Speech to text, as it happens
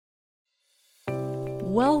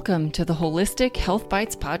Welcome to the Holistic Health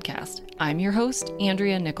Bites podcast. I'm your host,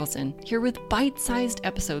 Andrea Nicholson, here with bite-sized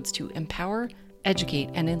episodes to empower, educate,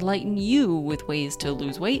 and enlighten you with ways to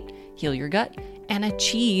lose weight, heal your gut, and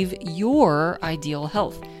achieve your ideal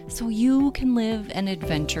health so you can live an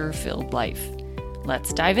adventure-filled life.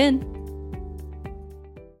 Let's dive in.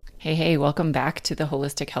 Hey, welcome back to the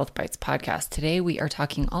Holistic Health Bites podcast. Today we are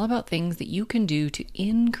talking all about things that you can do to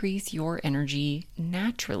increase your energy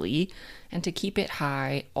naturally and to keep it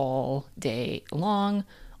high all day long,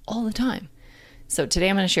 all the time. So today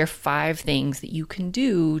I'm going to share 5 things that you can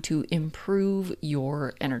do to improve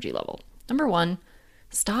your energy level. Number 1,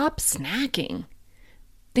 stop snacking.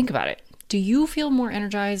 Think about it. Do you feel more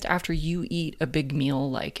energized after you eat a big meal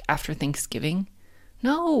like after Thanksgiving?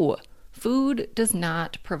 No. Food does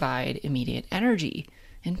not provide immediate energy.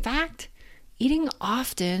 In fact, eating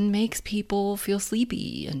often makes people feel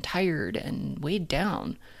sleepy and tired and weighed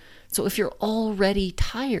down. So if you're already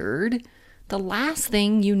tired, the last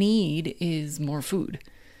thing you need is more food.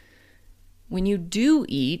 When you do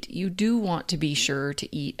eat, you do want to be sure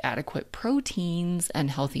to eat adequate proteins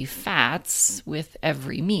and healthy fats with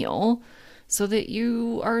every meal so that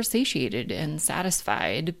you are satiated and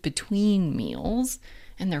satisfied between meals,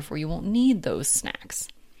 and therefore you won't need those snacks.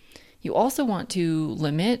 You also want to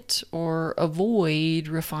limit or avoid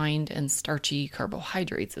refined and starchy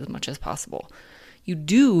carbohydrates as much as possible. You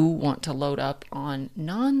do want to load up on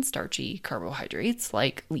non-starchy carbohydrates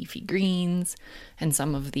like leafy greens and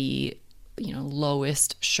some of the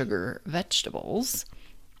lowest sugar vegetables.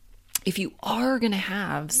 If you are going to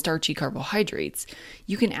have starchy carbohydrates,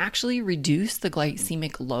 you can actually reduce the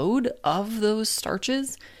glycemic load of those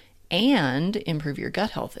starches and improve your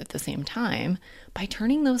gut health at the same time by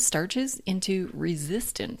turning those starches into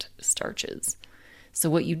resistant starches. So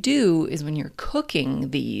what you do is when you're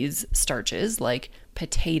cooking these starches like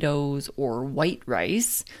potatoes or white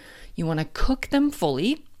rice, you want to cook them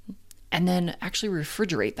fully and then actually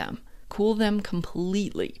refrigerate them, cool them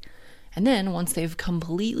completely. And then once they've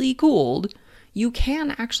completely cooled, you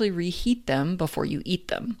can actually reheat them before you eat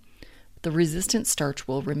them. The resistant starch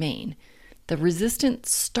will remain. The resistant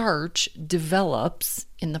starch develops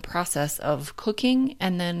in the process of cooking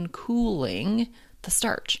and then cooling the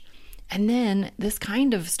starch. And then this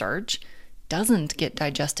kind of starch doesn't get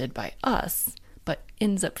digested by us, but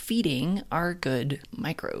ends up feeding our good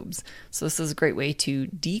microbes. So this is a great way to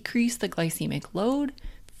decrease the glycemic load,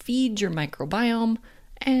 feed your microbiome,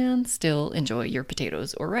 and still enjoy your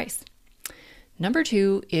potatoes or rice. Number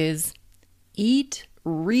 2 is eat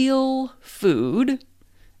real food.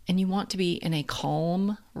 And you want to be in a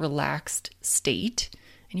calm, relaxed state,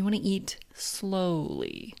 and you want to eat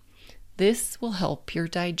slowly. This will help your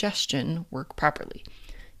digestion work properly.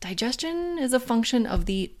 Digestion is a function of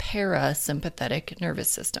the parasympathetic nervous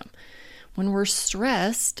system. When we're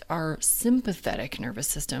stressed, our sympathetic nervous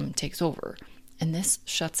system takes over, and this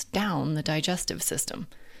shuts down the digestive system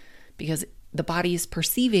because the body is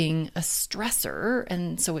perceiving a stressor,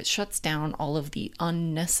 and so it shuts down all of the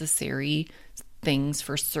unnecessary things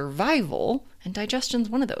for survival, and digestion's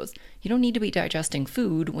one of those. You don't need to be digesting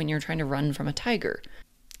food when you're trying to run from a tiger.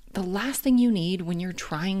 The last thing you need when you're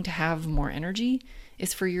trying to have more energy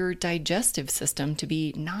is for your digestive system to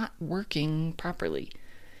be not working properly.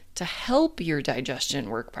 To help your digestion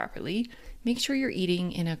work properly, make sure you're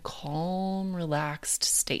eating in a calm, relaxed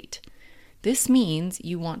state. This means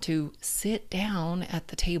you want to sit down at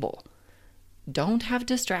the table. Don't have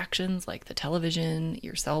distractions like the television,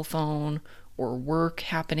 your cell phone, or work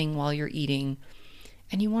happening while you're eating.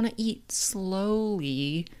 And you want to eat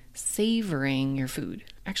slowly, savoring your food.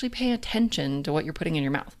 Actually pay attention to what you're putting in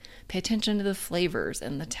your mouth. Pay attention to the flavors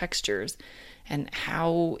and the textures and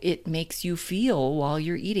how it makes you feel while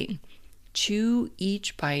you're eating. Chew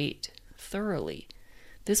each bite thoroughly.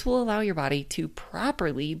 This will allow your body to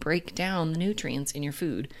properly break down the nutrients in your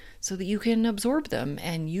food so that you can absorb them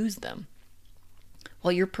and use them.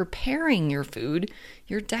 While you're preparing your food,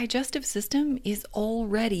 your digestive system is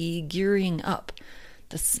already gearing up.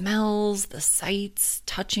 The smells, the sights,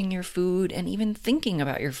 touching your food, and even thinking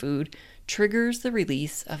about your food triggers the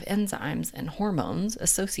release of enzymes and hormones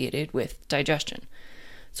associated with digestion.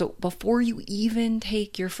 So before you even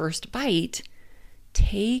take your first bite,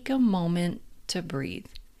 take a moment to breathe.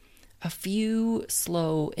 A few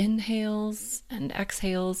slow inhales and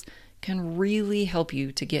exhales can really help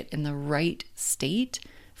you to get in the right state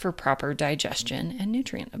for proper digestion and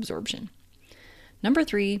nutrient absorption. Number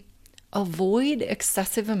 3, avoid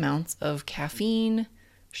excessive amounts of caffeine,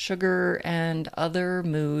 sugar, and other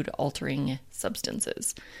mood-altering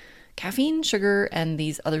substances. Caffeine, sugar, and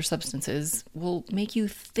these other substances will make you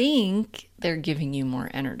think they're giving you more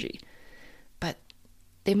energy. But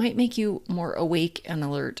They might make you more awake and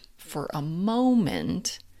alert for a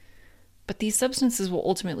moment, but these substances will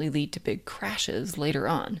ultimately lead to big crashes later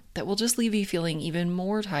on that will just leave you feeling even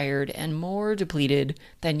more tired and more depleted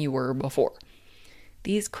than you were before.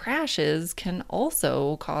 These crashes can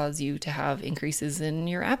also cause you to have increases in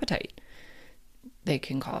your appetite. They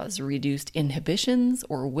can cause reduced inhibitions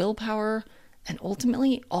or willpower, and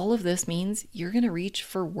ultimately all of this means you're going to reach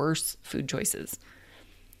for worse food choices.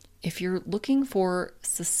 If you're looking for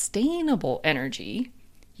sustainable energy,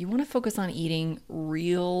 you want to focus on eating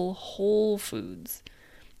real whole foods.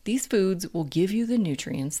 These foods will give you the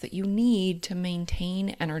nutrients that you need to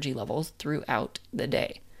maintain energy levels throughout the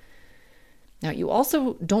day. Now, you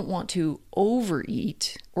also don't want to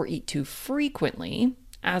overeat or eat too frequently,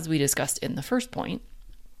 as we discussed in the first point,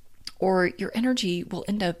 or your energy will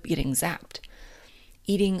end up getting zapped.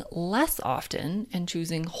 Eating less often and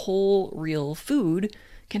choosing whole, real food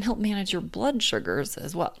can help manage your blood sugars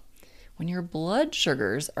as well. When your blood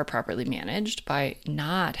sugars are properly managed by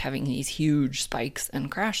not having these huge spikes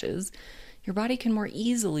and crashes, your body can more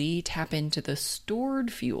easily tap into the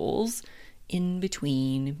stored fuels in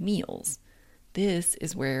between meals. This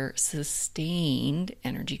is where sustained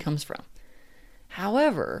energy comes from.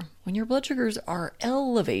 However, when your blood sugars are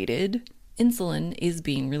elevated, insulin is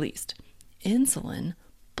being released. Insulin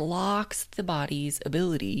blocks the body's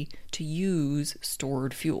ability to use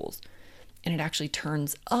stored fuels, and it actually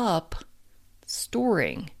turns up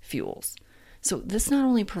storing fuels. So this not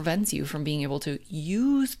only prevents you from being able to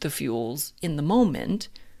use the fuels in the moment,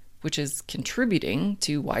 which is contributing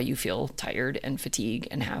to why you feel tired and fatigued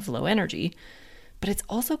and have low energy, but it's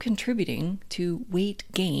also contributing to weight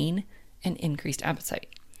gain and increased appetite.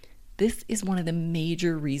 This is one of the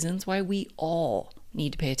major reasons why we all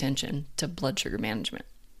need to pay attention to blood sugar management.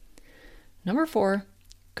 Number 4,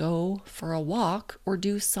 go for a walk or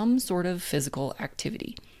do some sort of physical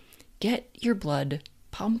activity. Get your blood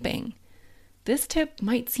pumping. This tip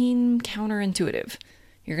might seem counterintuitive.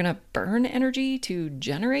 You're going to burn energy to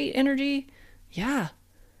generate energy? Yeah,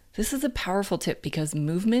 this is a powerful tip because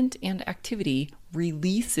movement and activity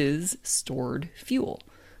releases stored fuel.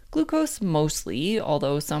 Glucose mostly,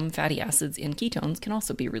 although some fatty acids and ketones can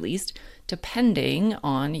also be released depending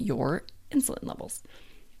on your insulin levels.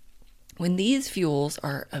 When these fuels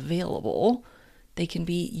are available, they can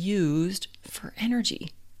be used for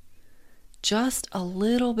energy. Just a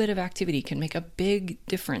little bit of activity can make a big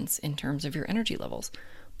difference in terms of your energy levels.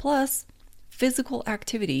 Plus, physical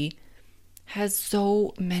activity has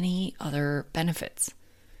so many other benefits.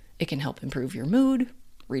 It can help improve your mood,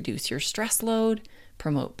 reduce your stress load,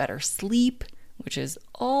 promote better sleep, which is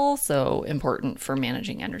also important for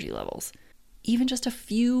managing energy levels. Even just a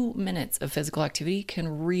few minutes of physical activity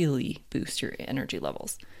can really boost your energy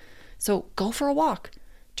levels. So go for a walk,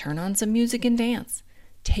 turn on some music and dance,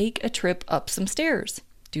 take a trip up some stairs,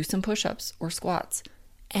 do some push-ups or squats.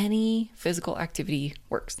 Any physical activity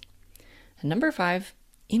works. And number 5,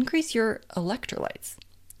 increase your electrolytes.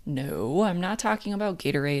 No, I'm not talking about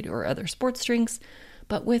Gatorade or other sports drinks,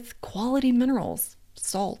 but with quality minerals,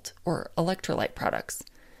 salt, or electrolyte products.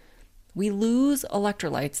 We lose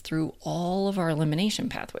electrolytes through all of our elimination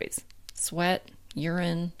pathways: sweat,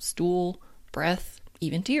 urine, stool, breath,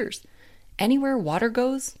 even tears. Anywhere water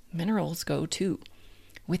goes, minerals go too.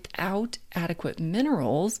 Without adequate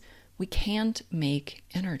minerals, we can't make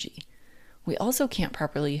energy. We also can't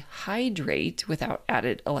properly hydrate without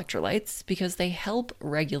added electrolytes because they help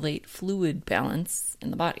regulate fluid balance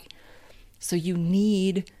in the body. So you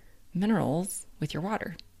need minerals with your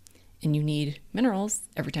water. And you need minerals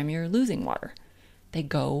every time you're losing water. They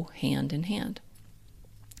go hand in hand.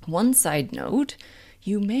 One side note,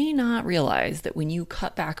 you may not realize that when you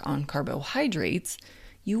cut back on carbohydrates,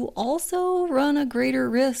 you also run a greater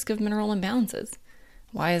risk of mineral imbalances.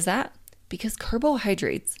 Why is that? Because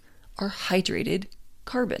carbohydrates are hydrated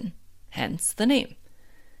carbon, hence the name.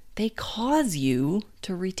 They cause you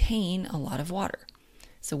to retain a lot of water.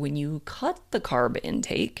 So when you cut the carb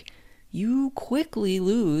intake, you quickly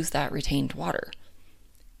lose that retained water.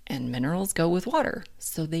 And minerals go with water,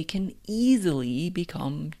 so they can easily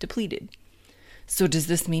become depleted. So does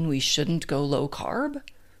this mean we shouldn't go low carb?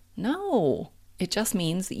 No, it just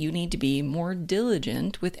means that you need to be more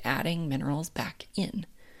diligent with adding minerals back in.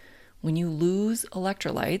 When you lose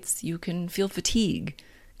electrolytes, you can feel fatigue,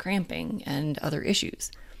 cramping, and other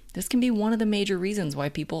issues. This can be one of the major reasons why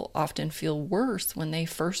people often feel worse when they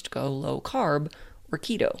first go low carb or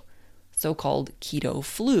keto. So-called keto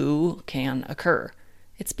flu can occur.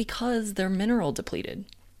 It's because they're mineral depleted.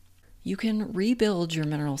 You can rebuild your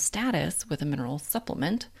mineral status with a mineral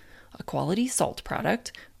supplement, a quality salt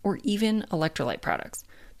product, or even electrolyte products.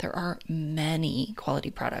 There are many quality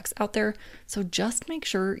products out there, so just make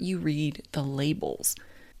sure you read the labels.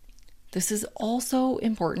 This is also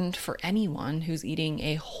important for anyone who's eating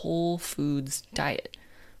a whole foods diet.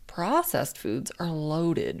 Processed foods are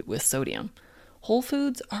loaded with sodium. Whole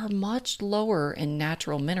foods are much lower in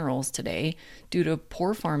natural minerals today due to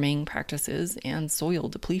poor farming practices and soil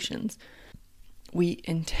depletions. We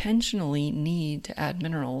intentionally need to add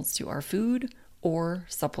minerals to our food or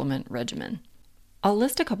supplement regimen. I'll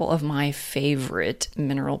list a couple of my favorite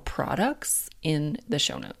mineral products in the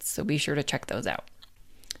show notes, so be sure to check those out.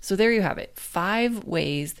 So there you have it, 5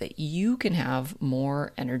 ways that you can have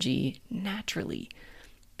more energy naturally.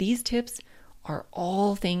 These tips are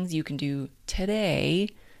all things you can do today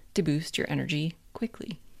to boost your energy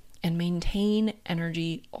quickly and maintain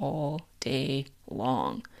energy all day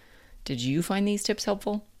long. Did you find these tips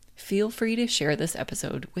helpful? Feel free to share this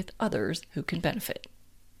episode with others who can benefit.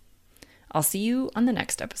 I'll see you on the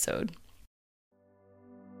next episode.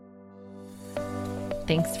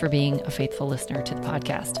 Thanks for being a faithful listener to the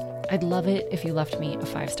podcast. I'd love it if you left me a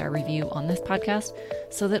 5-star review on this podcast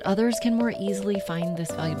so that others can more easily find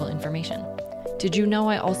this valuable information. Did you know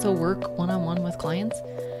I also work one-on-one with clients?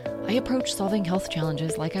 I approach solving health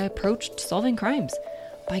challenges like I approached solving crimes,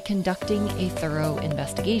 by conducting a thorough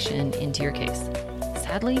investigation into your case.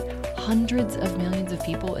 Sadly, hundreds of millions of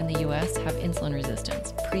people in the US have insulin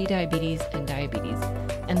resistance, prediabetes, and diabetes,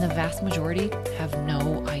 and the vast majority have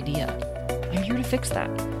no idea. I'm here to fix that.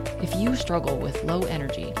 If you struggle with low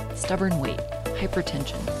energy, stubborn weight,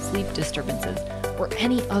 hypertension, sleep disturbances, or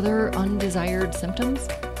any other undesired symptoms,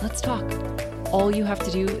 let's talk. All you have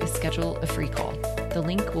to do is schedule a free call. The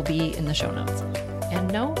link will be in the show notes.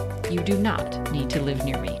 And no, you do not need to live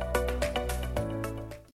near me.